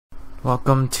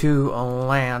Welcome to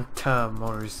Atlanta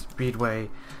Motor Speedway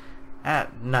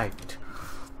at night.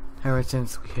 Ever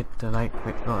since we hit the night,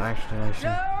 no, actually I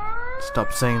should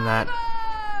stop saying that.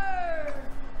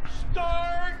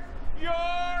 Start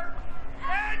your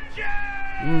engine!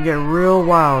 You can get real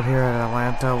wild here at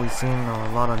Atlanta. We've seen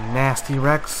a lot of nasty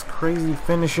wrecks, crazy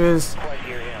finishes,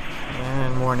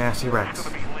 and more nasty wrecks.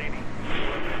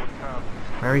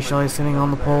 Mary Shelley sitting on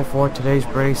the pole for today's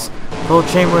race. Phil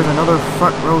Chambers, another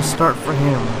front row start for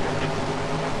him.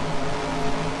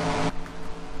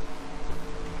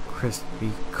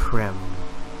 Crispy creme.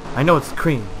 I know it's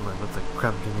cream, but what's the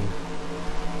creme to me?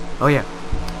 Oh yeah,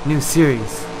 new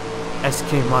series.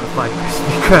 SK modified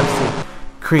crispy creme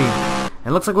cream.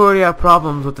 It looks like we already have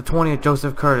problems with the 20 of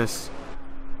Joseph Curtis.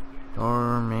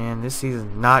 Oh man, this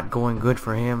season's not going good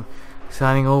for him.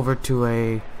 Signing over to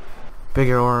a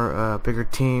bigger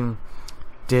team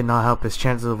did not help his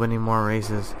chances of winning more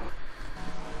races.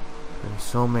 There's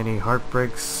so many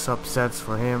heartbreaks, upsets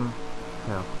for him.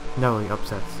 No, he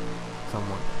upsets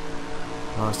somewhat.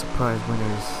 Surprise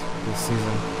winners this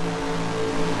season.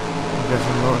 I guess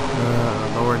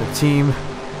the lower the team,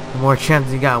 the more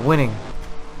chances he got winning.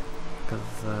 Because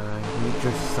he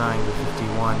just signed the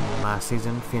 51 last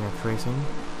season, Phoenix Racing.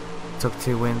 Took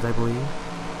 2 wins, I believe.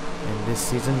 And this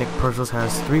season, Nick Purcell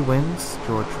has 3 wins.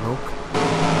 George Roque, a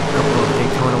couple of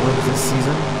Daytona wins this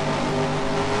season.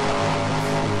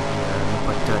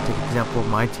 But take an example of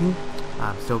my team.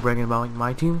 I'm still bragging about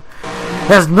my team.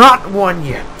 Has not won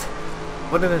yet.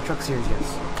 But in the Truck Series,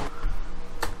 yes.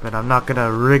 But I'm not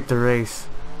gonna rig the race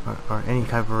or any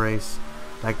type of race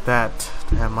like that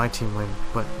to have my team win.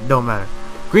 But don't matter.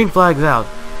 Green flag's out.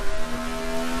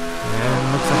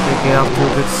 And looks like they get off to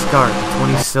a good start.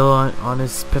 20 still on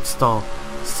his pit stall.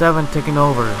 7 taking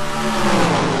over.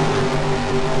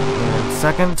 And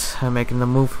second, making the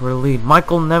move for the lead.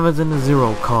 Michael Nevins in the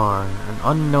 0 car. An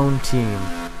unknown team.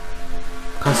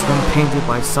 Custom painted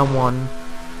by someone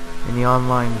in the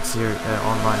online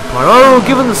part. Oh,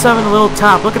 giving the 7 a little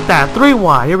tap. Look at that. 3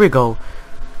 wide. Here we go.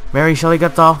 Mary Shelley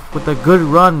gets off with a good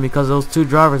run because those 2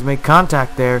 drivers make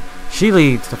contact there. She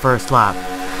leads the first lap.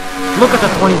 Look at the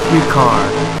 23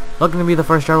 car. Looking to be the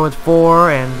first driver with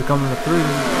 4 and becoming the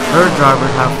third driver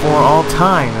to have 4 all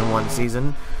time in one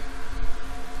season.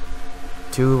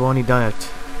 2 have only done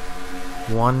it.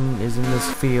 1 is in this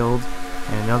field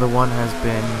and another one has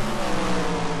been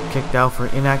kicked out for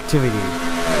inactivity.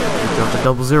 He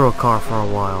drove the 00 car for a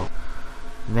while.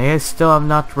 And they still have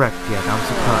not wrecked yet. I'm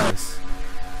surprised.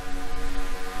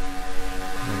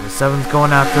 And the 7's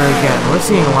going after again. We're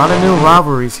seeing a lot of new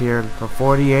rivalries here. The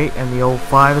 48 and the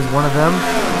 05 is one of them.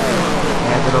 They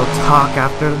had a little talk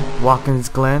after Watkins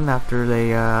Glen after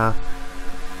they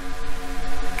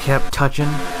kept touching.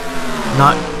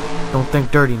 Don't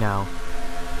think dirty now.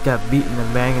 Got beaten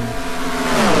and banging.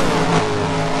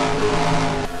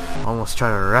 Almost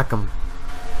tried to wreck him.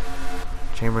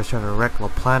 Chambers tried to wreck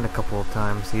LaPlante a couple of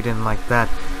times. He didn't like that.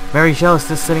 Mary Shelley is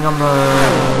just sitting on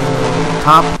the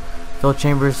top. Phil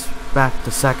Chambers back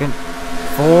to second.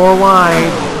 4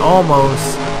 wide.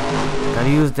 Almost. Gotta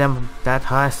use them that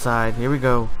high side. Here we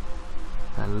go.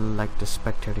 I like the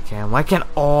spectator cam. Why can't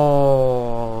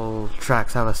all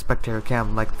tracks have a spectator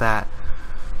cam like that?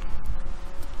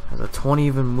 Has the 20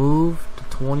 even moved? The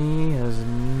 20 has, I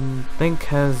think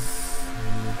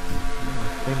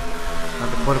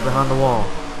have to put it behind the wall.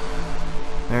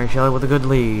 Mary Shelley with a good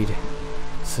lead.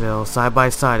 Still side by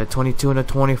side, a 22 and a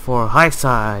 24. High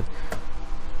side.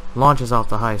 Launches off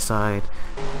the high side.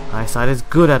 High side is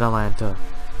good at Atlanta.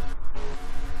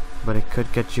 But it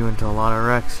could get you into a lot of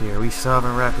wrecks here. We still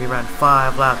haven't wrecked. We ran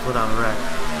 5 laps without a wreck.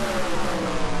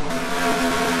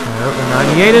 The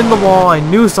 98 in the wall. I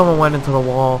knew someone went into the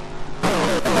wall.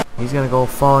 He's gonna go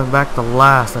falling back to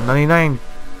last. The 99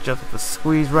 just with the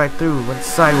squeeze right through. Went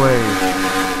sideways.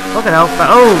 Look at how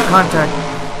fast. Oh, contact.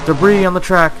 Debris on the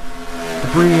track.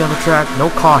 Debris on the track. No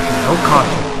caution. No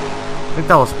caution. I think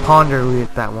that was Ponder who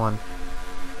hit that one.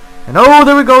 And oh,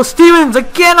 there we go. Stevens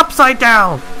again upside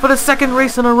down for the 2nd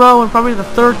race in a row and probably the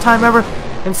 3rd time ever.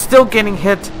 And still getting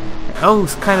hit. Oh,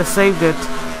 kind of saved it.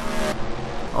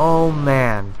 Oh,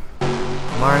 man.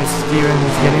 Mari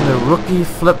Stevens getting the rookie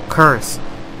flip curse.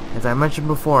 As I mentioned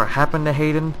before, happened to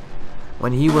Hayden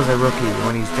when he was a rookie.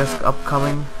 When he's just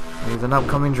upcoming. He's an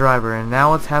upcoming driver. And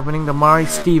now it's happening to Mari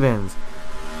Stevens.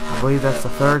 I believe that's the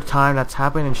 3rd time that's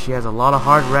happened, and she has a lot of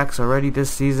hard wrecks already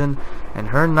this season, and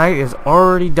her night is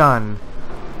already done.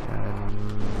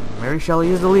 And Mary Shelley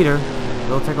is the leader.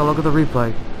 We'll take a look at the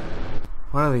replay.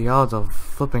 What are the odds of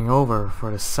flipping over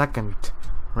for the 2nd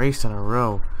race in a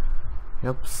row?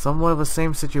 Yep, somewhat of the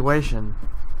same situation.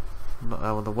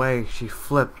 The way she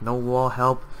flipped, no wall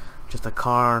help, just a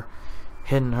car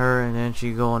hitting her, and then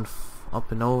she going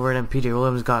up and over, and then PJ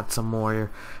Williams got some more here,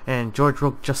 and George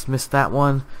Rook just missed that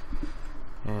one,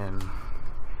 and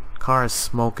car is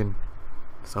smoking,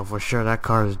 so for sure that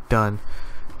car is done.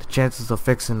 The chances of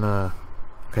fixing the...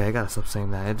 Okay, I gotta stop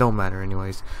saying that. It don't matter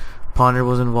anyways. Ponder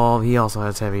was involved. He also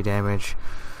has heavy damage.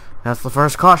 That's the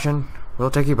first caution.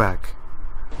 We'll take you back.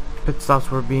 Pit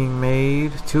stops were being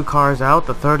made. 2 cars out.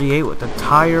 The 38 with the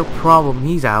tire problem,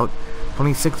 he's out.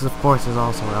 26 of course is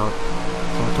also out.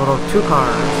 So a total of 2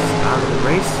 cars out of the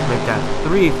race. Make that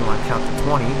 3 if you want to count to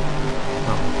 20.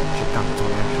 No, should count to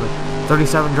 20 actually.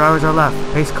 37 drivers are left.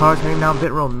 Pace cars heading down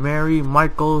pit road. Mary,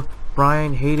 Michael,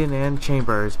 Brian, Hayden, and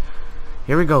Chambers.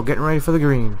 Here we go, getting ready for the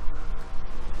green.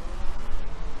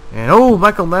 And oh,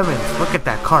 Michael Levins, look at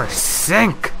that car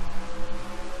sink.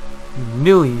 He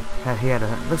knew he had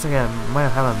a, looks like he might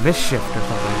have had a misshift or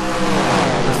something.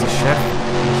 Just a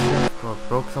shift or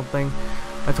broke something.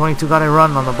 My 22 got a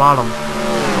run on the bottom.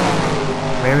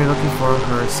 Mary looking for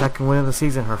her second win of the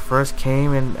season. Her first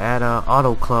came in at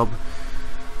Auto Club.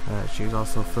 She's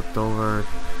also flipped over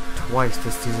twice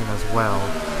this season as well.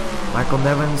 Michael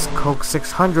Nevins, Coke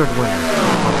 600 winner.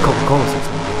 Coca-Cola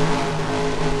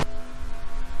 600.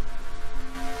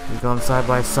 We're going side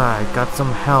by side. Got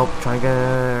some help. Trying to get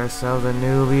ourselves a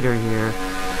new leader here.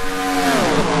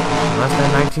 Unless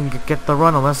that 19 could get the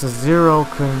run. Unless the 0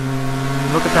 can...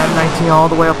 Look at that 19 all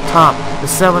the way up top. The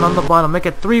 7 on the bottom. Make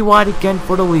it 3 wide again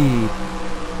for the lead.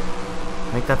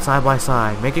 Make that side by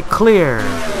side. Make it clear.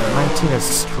 The 19 is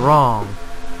strong.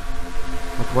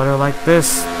 With weather like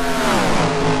this,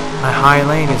 my high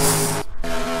lane is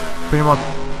pretty much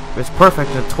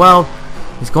perfect. At 12,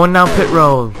 he's going down pit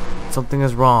road. Something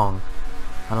is wrong.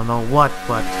 I don't know what,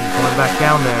 but he's going back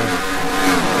down there.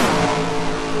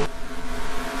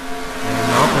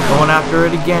 And nope, they're going after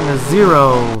it again. The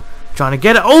 0 trying to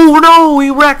get it. Oh no,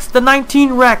 he wrecks. The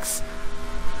 19 wrecks.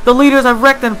 The leaders have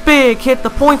wrecked and big hit.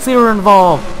 The points leader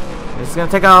involved. It's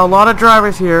gonna take out a lot of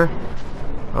drivers here.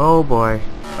 Oh boy.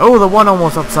 Oh, the 1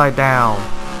 almost upside down.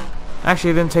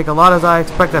 Actually, it didn't take a lot as I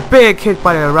expected. Big hit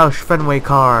by the Roush Fenway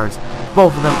cars.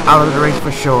 Both of them out of the race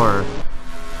for sure.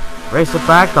 Race it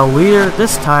back. The leader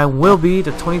this time will be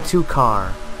the 22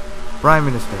 car. Brian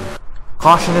Minister.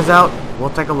 Caution is out. We'll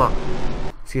take a look.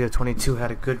 See, the 22 had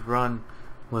a good run.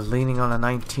 Was leaning on a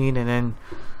 19 and then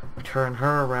turned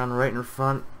her around right in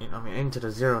front. I mean, into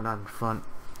the 0, not in front.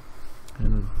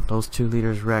 And those 2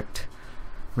 leaders wrecked.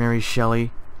 Mary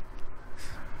Shelley.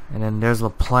 And then there's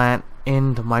LaPlante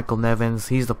into Michael Nevins.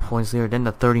 He's the points leader. Then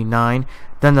the 39.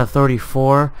 Then the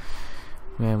 34.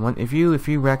 Man, if you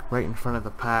wreck right in front of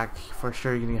the pack, for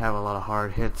sure you're gonna have a lot of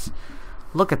hard hits.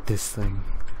 Look at this thing.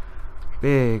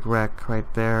 Big wreck right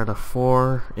there. The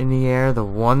 4 in the air. The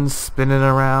 1 spinning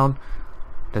around.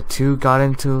 The 2 got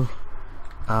into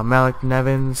Malik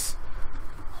Nevins.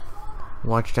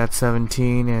 Watch that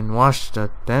 17 and watch the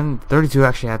then 32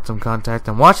 actually had some contact,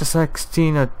 and watch the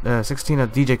 16 of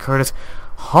DJ Curtis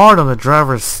hard on the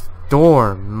driver's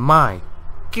door. My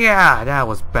God, that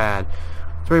was bad.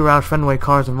 3 Roush Fenway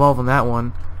cars involved in that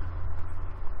one.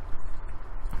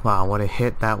 Wow, what a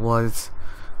hit that was.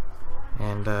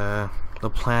 And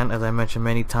LaPlante, as I mentioned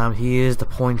many times, he is the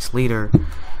points leader,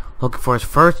 looking for his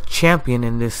first champion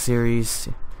in this series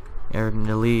or in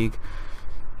the league.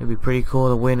 It'd be pretty cool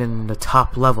to win in the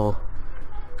top level.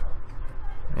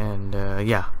 And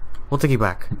yeah, we'll take you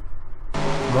back.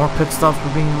 More pit stops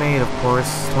were being made, of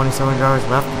course. 27 drivers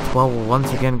left. The 12 will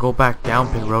once again go back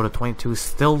down pit road. The 22 is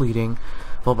still leading,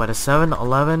 followed by the 7,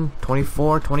 11,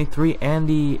 24, 23, and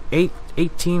the 8,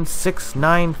 18, 6,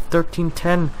 9, 13,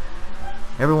 10.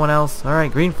 Everyone else,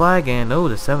 alright, green flag, and oh,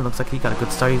 the 7 looks like he got a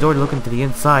good start. He's already looking to the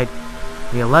inside.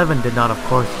 The 11 did not, of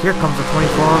course. Here comes the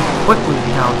 24, quickly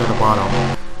down to the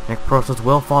bottom. Nick Process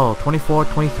will follow. 24,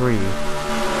 23.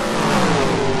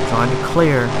 Trying to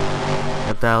clear.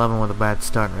 Got that 11 with a bad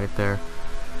start right there.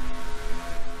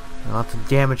 And lots of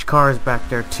damaged cars back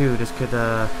there too. This could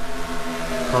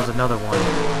cause another one.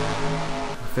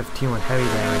 15 with heavy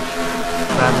damage.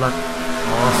 Bad luck.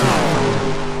 Awesome.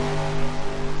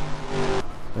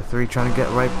 The 3 trying to get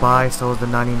right by. So is the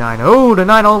 99. Oh, the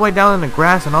 9 all the way down in the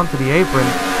grass and onto the apron.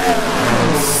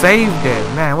 And saved it.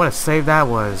 Man, what a save that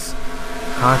was.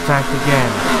 Contact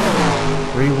again.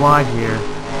 3 wide here.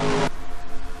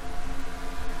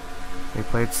 They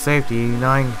played safety.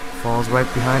 89 falls right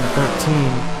behind the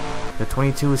 13. The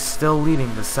 22 is still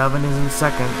leading. The 7 is in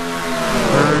second.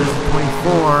 Third is the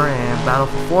 24. And battle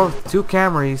for 4th. 2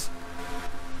 Camrys.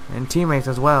 And teammates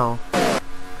as well.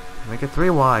 Make it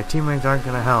 3 wide. Teammates aren't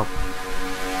going to help. 18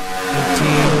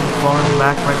 falling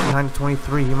back right behind the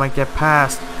 23. He might get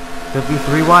past. Could be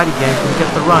 3 wide again. He can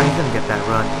get the run. He's going to get that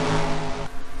run.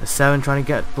 The 7 trying to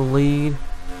get the lead.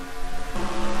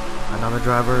 Another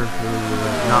driver who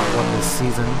has not won this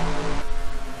season.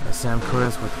 Sam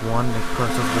Curtis with 1, Nick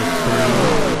Curtis with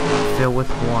 3, Phil with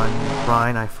 1,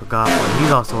 Brian I forgot, but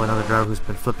he's also another driver who's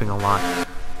been flipping a lot. I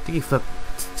think he flipped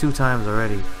 2 times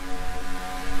already.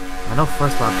 I know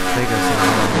first lap Vegas and I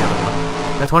don't know the other one.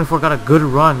 That 24 got a good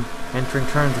run entering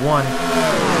turns 1, 2.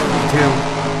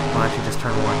 Well, actually just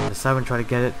turn 1. The 7 tried to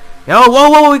get it. Oh,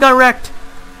 whoa, we got wrecked!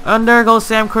 And there goes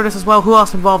Sam Curtis as well. Who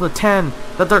else involved? The 10,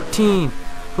 the 13.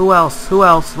 Who else?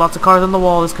 Lots of cars on the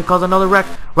wall. This could cause another wreck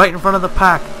right in front of the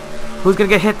pack. Who's gonna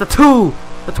get hit? The 2!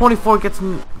 The 24 gets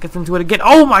into it again.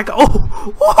 Oh my god!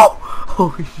 Oh! Whoa!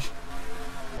 Oh,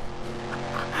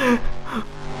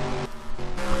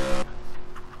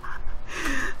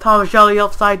 Thomas Shelby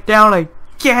upside down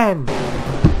again!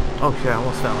 Oh shit, I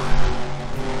almost fell.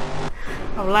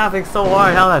 I'm laughing so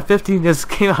hard how that 15 just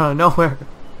came out of nowhere.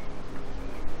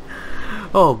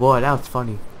 Oh boy, that was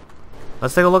funny.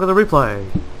 Let's take a look at the replay.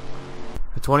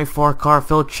 The 24 car,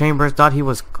 Phil Chambers, thought he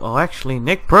was... Oh, actually,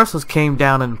 Nick Purcell came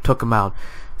down and took him out.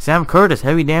 Sam Curtis,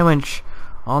 heavy damage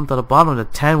onto the bottom of the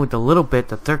 10 with a little bit.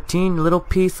 The 13, little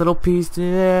piece. Okay.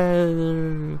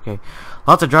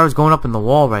 Lots of drivers going up in the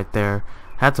wall right there.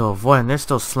 Had to avoid, and they're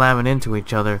still slamming into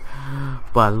each other.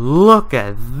 But look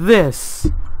at this.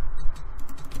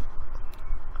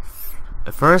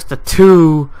 First, the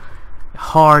 2.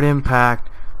 Hard impact.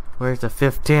 Where's the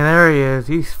 15? There he is.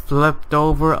 He's flipped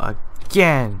over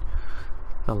again.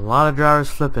 A lot of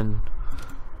drivers flipping.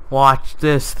 Watch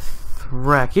this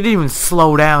wreck. He didn't even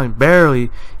slow down. Barely.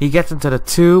 He gets into the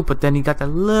 2, but then he got that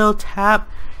little tap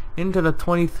into the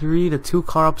 23. The 2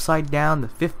 car upside down. The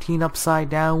 15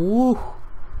 upside down. Woo.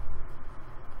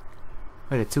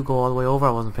 Wait, did 2 go all the way over?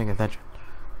 I wasn't paying attention. I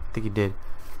think he did.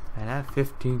 And that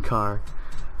 15 car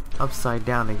upside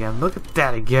down again. Look at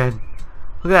that again.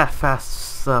 Look at that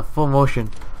fast full motion.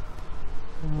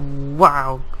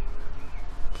 Wow.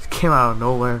 Just came out of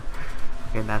nowhere.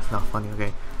 Okay, that's not funny.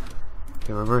 Okay,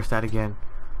 reverse that again.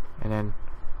 And then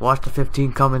watch the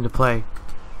 15 come into play.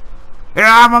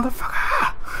 Yeah,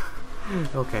 motherfucker!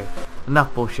 Okay,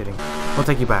 enough bullshitting. We'll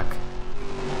take you back.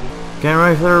 Getting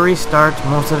ready for the restart.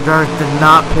 Most of the drivers did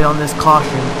not pit on this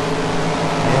caution.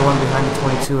 Anyone behind the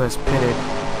 22 has pitted,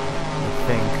 I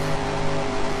think.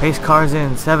 Pace cars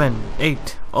in 7,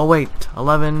 8, 08,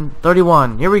 11,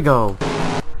 31. Here we go.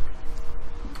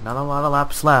 Not a lot of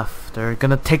laps left. They're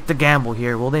gonna take the gamble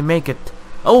here. Will they make it?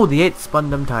 Oh, the 8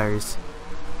 spun them tires.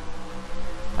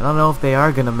 I don't know if they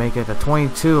are gonna make it. The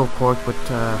 22, of course, with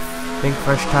big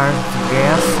fresh tires and some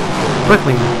gas.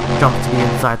 Quickly jump to the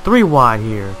inside. 3 wide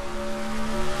here.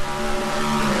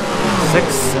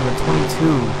 6 and the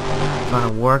 22 trying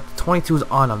to work. The 22 is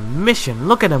on a mission.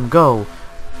 Look at him go.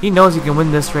 He knows he can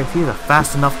win this race. He's a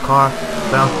fast enough car,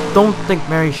 but I don't think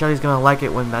Mary Shelley's gonna like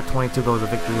it when that 22 goes to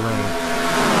victory lane.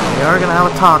 They are gonna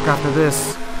have a talk after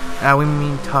this. We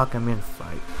mean talk, I mean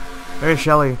fight. Mary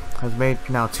Shelley has made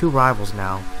now 2 rivals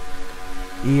now.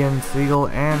 Ian Siegel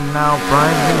and now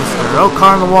Brian Minister. Oh,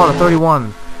 car on the wall to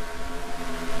 31.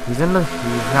 He's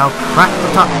now cracked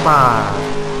the top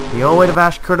 5. The 08 of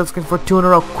Ash Curtis looking for 2 in a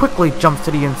row. Quickly jumps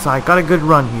to the inside. Got a good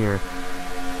run here.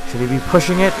 Should he be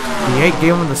pushing it? The 8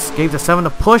 gave the 7 a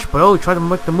push, but he tried to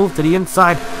make the move to the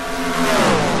inside.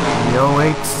 The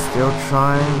 08 still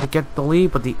trying to get the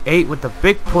lead, but the 8 with the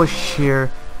big push here.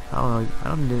 I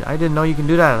didn't know you can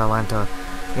do that in Atlanta.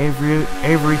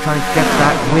 Avery trying to get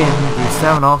that win. The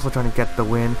 7 also trying to get the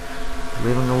win.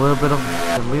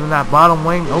 Leaving that bottom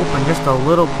wing open just a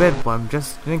little bit, but I'm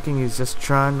just thinking he's just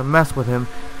trying to mess with him.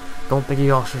 Don't think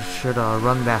he also should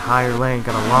run that higher lane.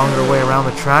 Got a longer way around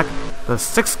the track. The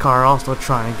 6 car also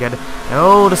trying to get it.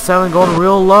 Oh, the 7 going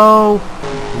real low.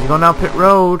 He's going down pit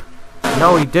road.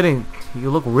 No, he didn't. You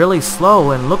look really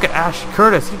slow, and look at Ash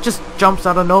Curtis. He just jumps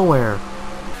out of nowhere.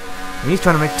 And he's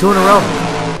trying to make 2 in a row.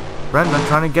 Brendan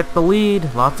trying to get the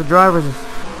lead. Lots of drivers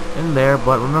in there,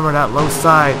 but remember that low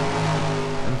side.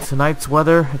 And tonight's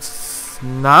weather, it's...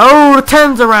 No, the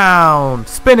 10's around!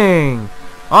 Spinning!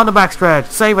 On the backstretch.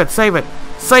 Save it, save it.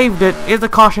 Saved it. Is the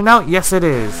caution out? Yes, it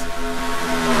is.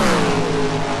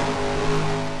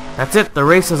 That's it. The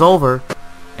race is over.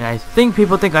 And I think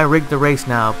people think I rigged the race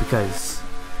now because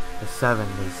the 7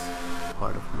 is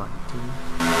part of my team.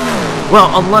 Well,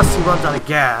 unless he runs out of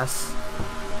gas,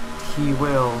 he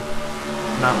will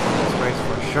not win this race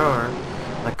for sure.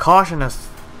 The caution has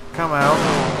come out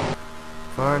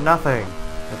for nothing.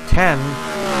 The 10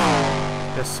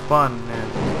 just spun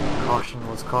and caution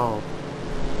was called.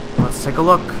 Let's take a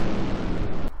look.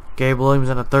 Gabe Williams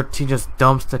in a 13 just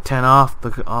dumps the 10 off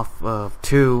of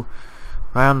 2.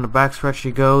 Right on the backstretch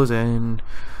he goes, and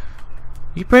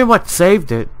He pretty much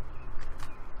saved it.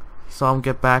 Saw him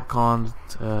get back on,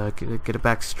 get it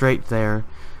back straight there.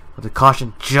 But the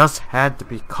caution just had to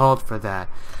be called for that.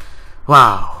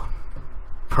 Wow.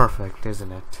 Perfect,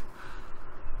 isn't it?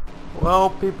 Well,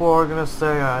 people are gonna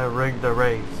say I rigged the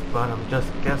race, but I'm just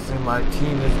guessing my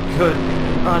team is good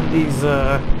on these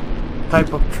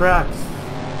type of tracks.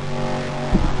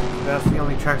 That's the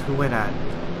only tracks we win at.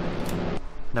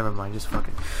 Never mind, just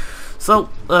fucking. So,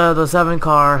 the 7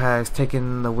 car has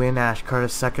taken the win. Ash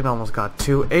Curtis second, almost got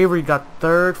 2. Avery got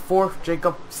third, 4th,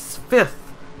 Jacob 5th,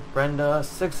 Brenda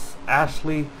 6th,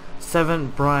 Ashley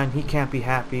 7th, Brian, he can't be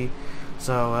happy.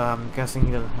 So, I'm guessing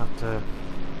he doesn't have to...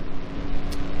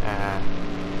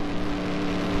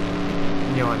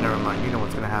 you know what, never mind, you know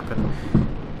what's gonna happen.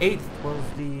 8th was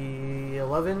the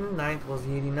 11, 9th was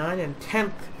the 89, and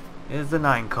 10th is the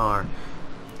 9 car.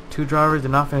 2 drivers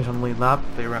did not finish on the lead lap.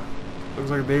 They ran, looks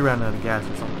like they ran out of gas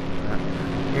or something like that.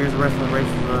 Here's the rest of the race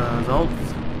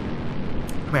results.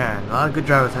 Man, a lot of good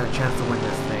drivers had a chance to win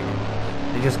this thing.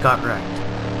 They just got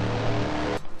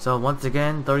wrecked. So once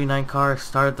again, 39 car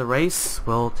started the race.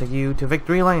 We'll take you to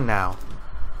victory lane now.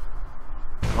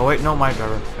 Oh wait, no, my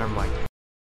driver. Never mind.